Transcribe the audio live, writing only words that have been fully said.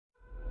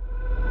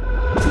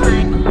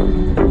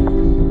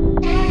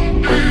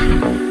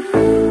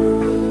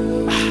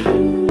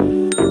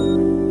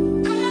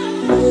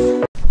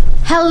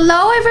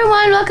Hello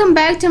everyone, welcome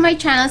back to my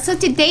channel. So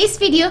today's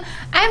video,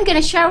 I'm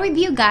gonna share with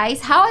you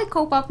guys how I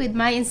cope up with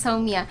my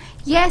insomnia.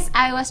 Yes,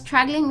 I was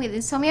struggling with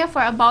insomnia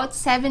for about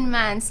 7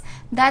 months.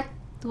 That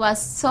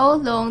was so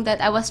long that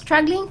I was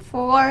struggling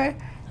for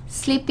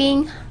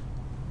sleeping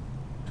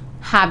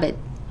habit.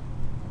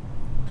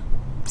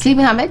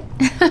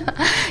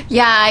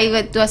 Yeah,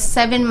 it was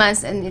 7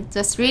 months and it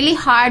was really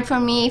hard for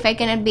me if I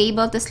cannot be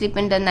able to sleep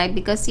in the night,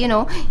 because you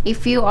know,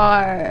 if you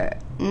are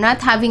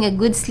not having a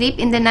good sleep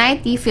in the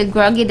night, you feel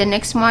groggy the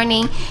next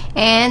morning,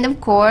 and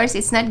of course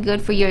it's not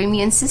good for your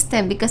immune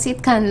system because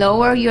it can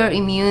lower your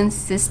immune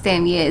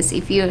system. Yes,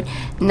 if you're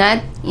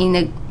not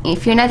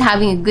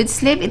having a good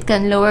sleep, it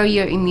can lower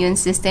your immune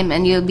system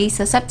and you'll be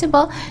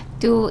susceptible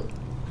to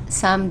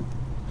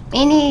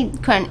any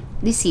chronic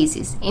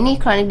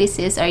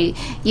disease, or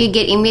you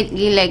get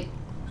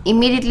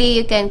immediately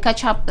you can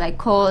catch up like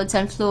colds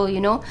and flu,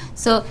 you know.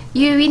 So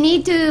we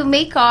need to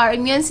make our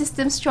immune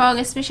system strong,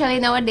 especially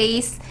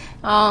nowadays.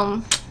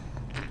 The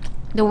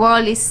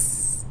world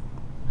is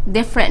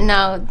different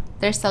now.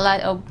 There's a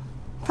lot of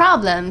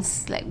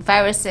problems like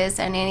viruses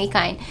and any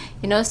kind,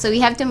 you know. So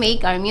we have to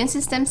make our immune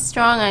system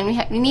strong, and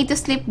we need to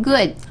sleep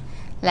good,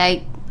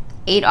 like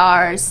 8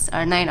 hours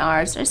or 9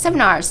 hours or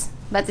 7 hours.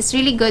 But it's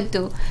really good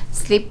to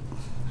sleep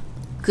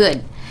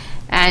good.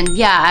 And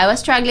yeah, I was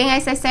struggling,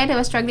 as I said, I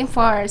was struggling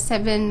for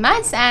 7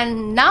 months,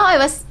 and now I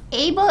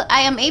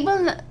am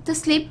able to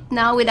sleep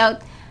now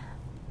without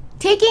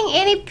taking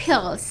any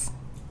pills.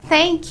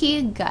 Thank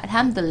you God,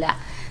 alhamdulillah.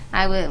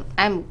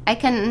 I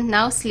can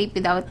now sleep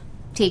without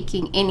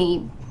taking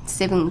any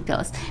sleeping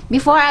pills.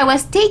 Before I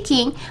was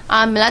taking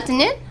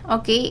melatonin.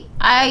 Okay,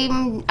 I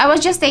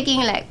was just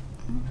taking like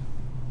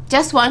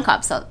just 1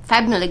 capsule,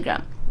 5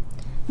 milligram.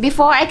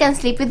 Before I can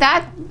sleep with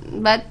that,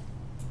 but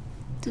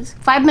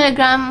 5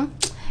 milligram,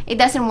 it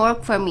doesn't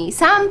work for me.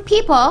 Some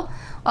people,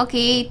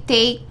 okay,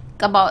 takes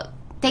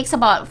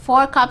about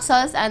 4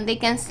 capsules and they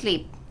can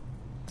sleep,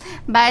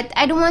 but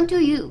I don't want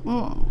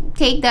to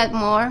take that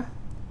more,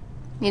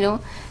 you know,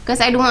 because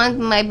I don't want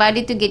my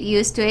body to get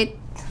used to it.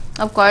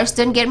 Of course,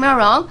 don't get me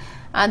wrong,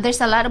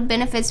 there's a lot of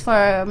benefits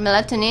for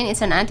melatonin.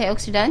 It's an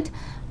antioxidant,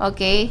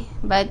 okay,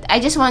 but I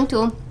just want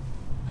to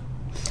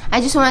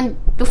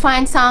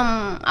find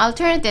some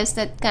alternatives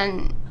that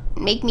can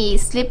make me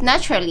sleep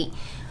naturally.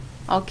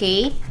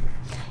 Okay,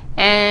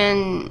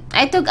 and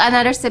I took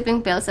another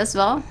sleeping pills as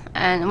well,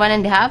 and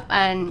 1.5,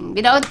 and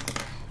without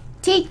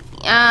taking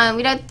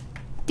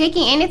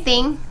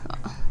anything,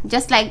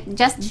 just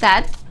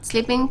that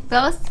sleeping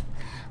pills,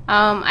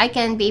 I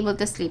can be able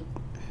to sleep.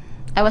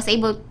 I was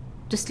able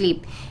to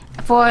sleep.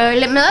 For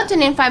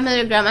melatonin 5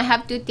 milligram, I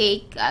have to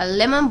take a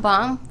lemon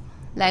balm,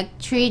 like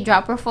 3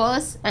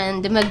 dropperfuls,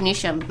 and the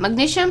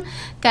magnesium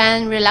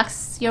can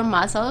relax your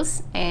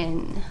muscles,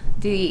 and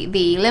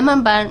the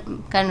lemon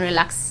balm can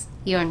relax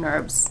your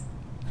nerves.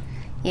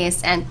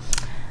 Yes, and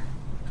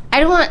I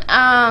don't want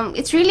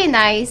it's really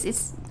nice.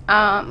 It's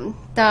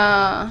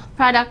the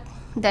product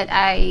that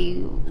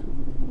I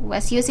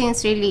was using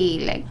is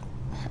really like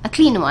a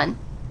clean one.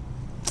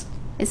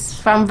 It's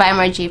from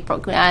Weimar J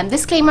program.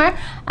 Disclaimer,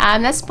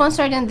 I'm not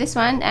sponsored in this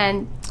one,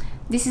 and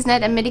this is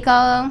not a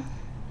medical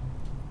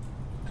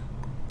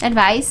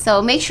advice,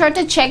 so make sure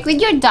to check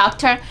with your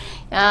doctor,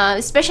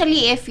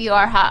 especially if you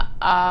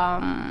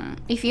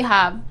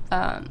have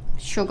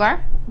sugar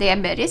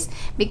diabetes,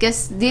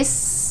 because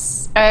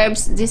these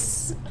herbs,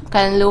 this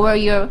can lower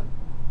your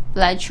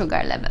blood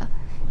sugar level.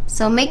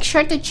 So make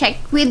sure to check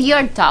with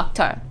your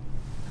doctor.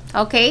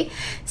 Okay,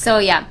 so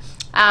yeah,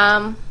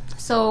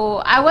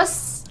 so I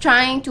was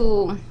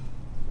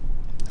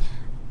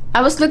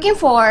looking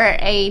for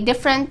a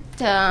different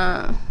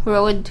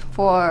road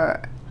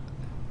for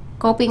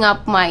coping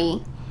up my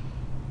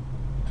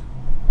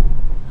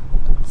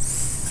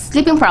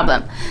sleeping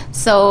problem.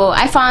 So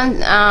I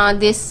found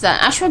this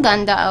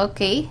ashwagandha,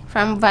 okay,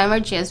 from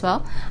Weimar J as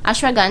well.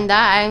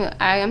 Ashwagandha,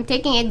 I am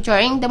taking it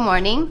during the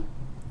morning.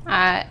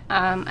 I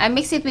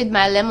mix it with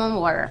my lemon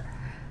water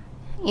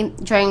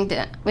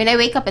when I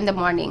wake up in the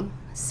morning.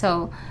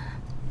 So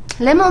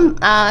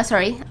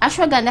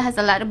ashwagandha has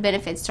a lot of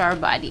benefits to our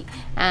body,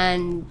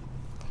 and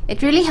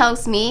it really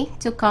helps me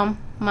to calm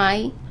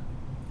my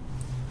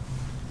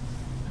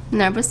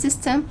nervous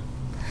system.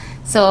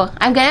 So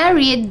I'm gonna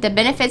read the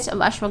benefits of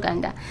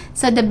ashwagandha.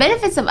 So the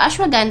benefits of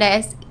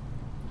ashwagandha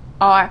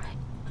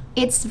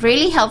it's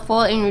really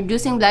helpful in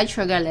reducing blood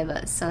sugar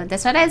levels. So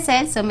that's what I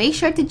said. So make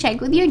sure to check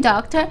with your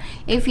doctor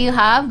if you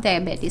have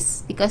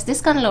diabetes, because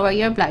this can lower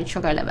your blood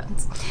sugar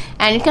levels,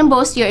 and it can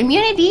boost your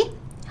immunity,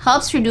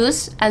 helps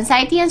reduce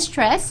anxiety and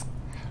stress,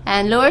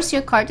 and lowers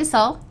your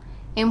cortisol,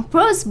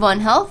 improves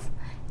bone health,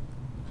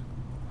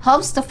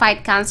 helps to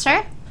fight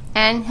cancer,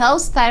 and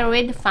helps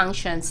thyroid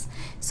functions.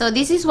 So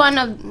this is the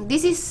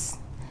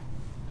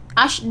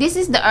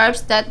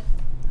herbs that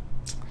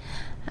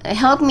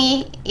help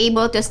me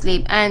able to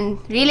sleep. And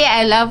really,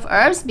 I love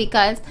herbs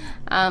because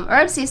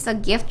herbs is a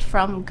gift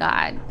from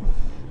God.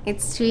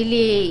 It's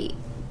really,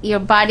 your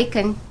body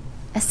can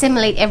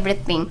assimilate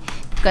everything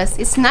because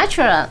it's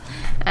natural.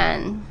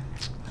 And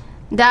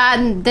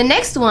The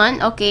next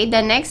one, okay,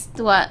 the next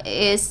one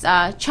is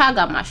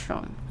chaga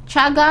mushroom.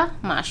 Chaga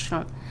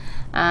mushroom.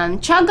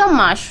 Chaga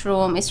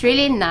mushroom is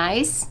really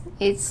nice.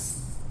 It's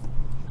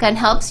can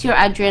helps your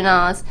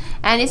adrenals,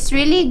 and it's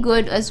really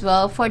good as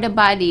well for the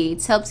body.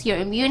 It helps your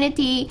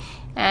immunity,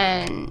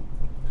 and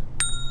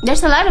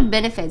there's a lot of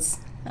benefits.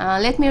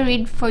 Let me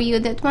read for you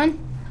that one.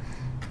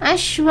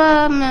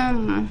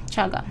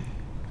 Chaga.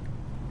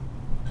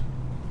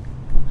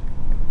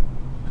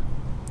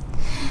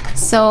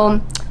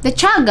 So the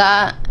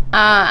chaga,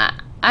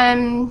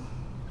 I'm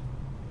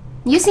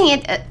using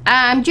it.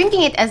 I'm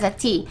drinking it as a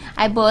tea.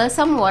 I boil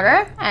some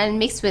water and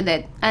mix with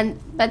it,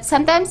 but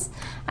sometimes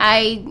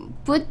I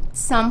put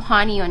some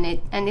honey on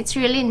it, and it's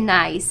really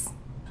nice.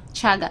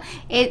 Chaga.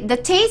 The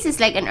taste is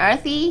like an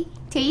earthy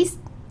taste.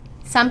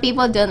 Some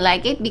people don't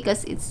like it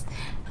because it's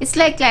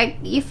like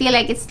you feel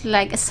like it's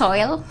like a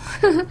soil.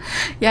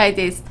 Yeah, it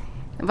is,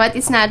 but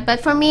it's not. But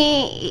for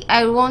me,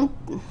 I won't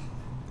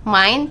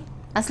mind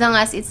as long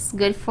as it's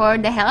good for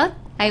the health.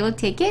 I will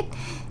take it.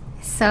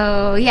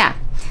 So yeah.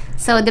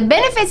 So the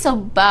benefits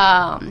of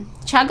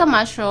chaga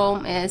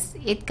mushroom is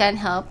it can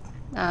help.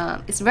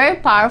 It's very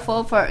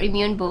powerful for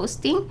immune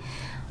boosting,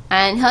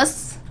 and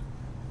helps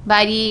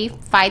body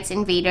fights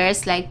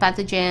invaders like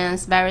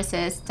pathogens,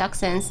 viruses,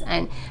 toxins,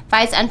 and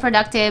fights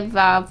unproductive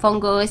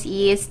fungus,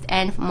 yeast,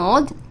 and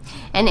mold.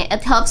 And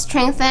it helps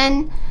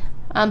strengthen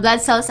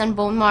blood cells and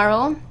bone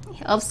marrow.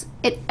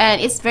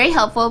 And it's very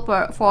helpful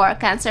for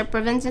cancer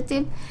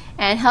preventative,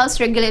 and helps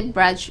regulate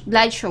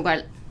blood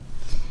sugar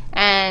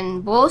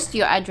and boost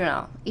your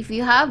adrenal. If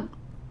you have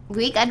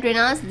weak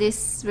adrenals,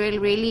 this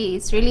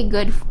it's really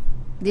good.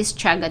 This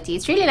chaga tea,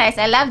 it's really nice.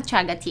 I love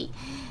chaga tea.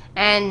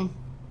 And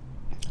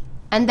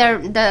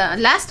the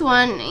last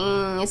one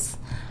is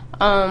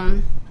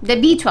the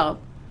B12.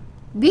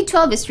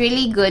 B12 is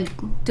really good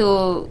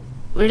to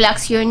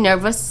relax your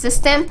nervous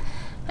system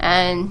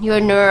and your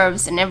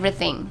nerves and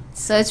everything.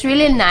 So it's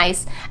really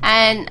nice.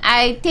 And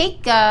I'm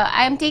taking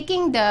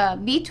the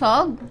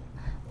B12.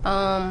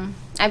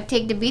 I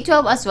take the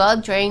B12 as well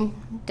during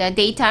the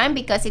daytime,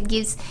 because it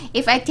gives,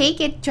 if I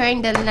take it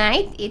during the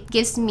night, it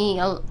gives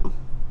me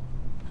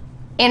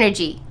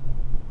energy.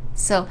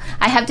 So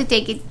I have to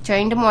take it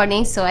during the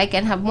morning so I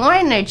can have more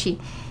energy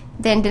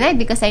than the night,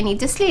 because I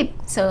need to sleep.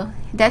 So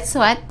that's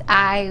what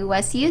I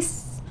was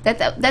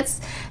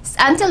that's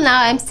until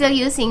now I'm still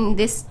using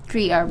these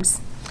 3 herbs.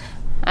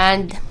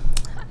 And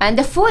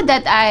the food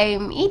that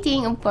I'm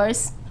eating, of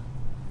course,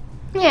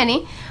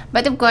 yani,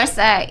 but of course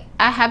I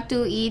have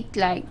to eat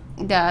like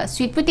the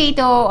sweet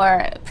potato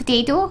or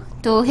potato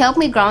to help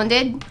me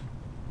grounded.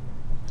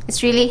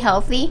 It's really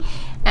healthy.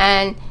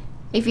 And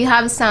if you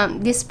have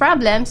this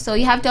problem, so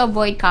you have to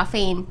avoid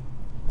caffeine.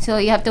 So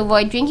you have to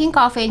avoid drinking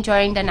coffee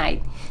during the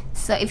night.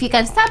 So if you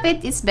can stop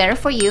it, it's better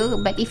for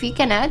you. But if you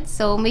cannot,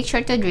 so make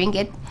sure to drink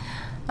it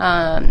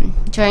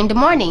during the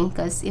morning,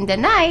 because in the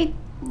night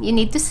you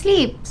need to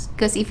sleep.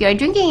 Because if you're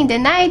drinking in the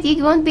night,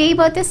 you won't be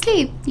able to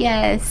sleep.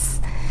 Yes.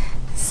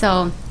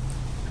 So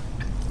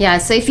yeah,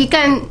 so if you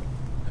can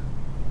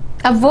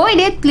avoid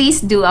it,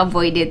 please do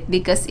avoid it,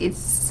 because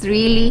it's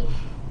really,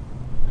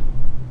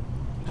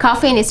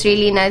 caffeine is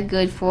really not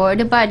good for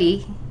the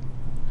body.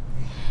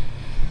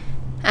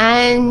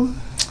 And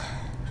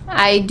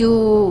I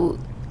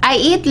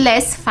eat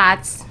less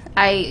fats.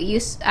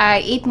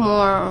 I eat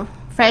more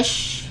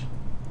fresh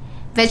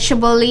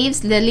vegetable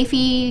leaves, the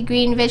leafy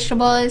green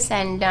vegetables,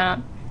 and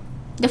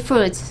the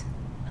fruits.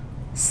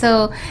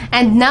 So,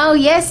 and now,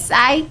 yes,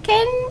 I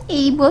can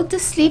able to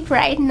sleep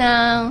right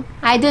now.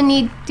 I don't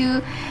need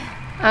to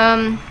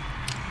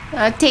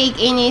take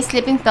any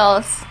sleeping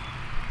pills.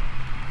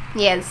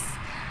 Yes,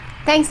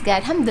 thanks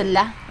God,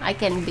 alhamdulillah, I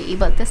can be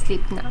able to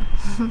sleep now.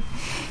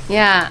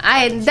 Yeah,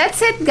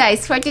 that's it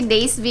guys for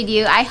today's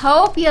video. I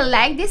hope you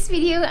like this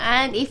video,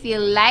 and if you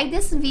like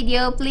this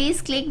video,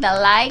 please click the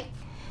like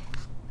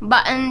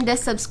button, the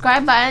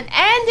subscribe button,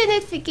 and the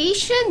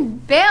notification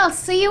bell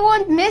so you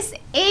won't miss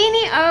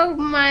any of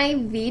my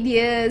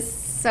videos.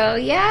 So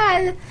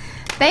yeah,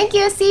 thank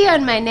you. See you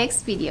on my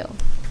next video.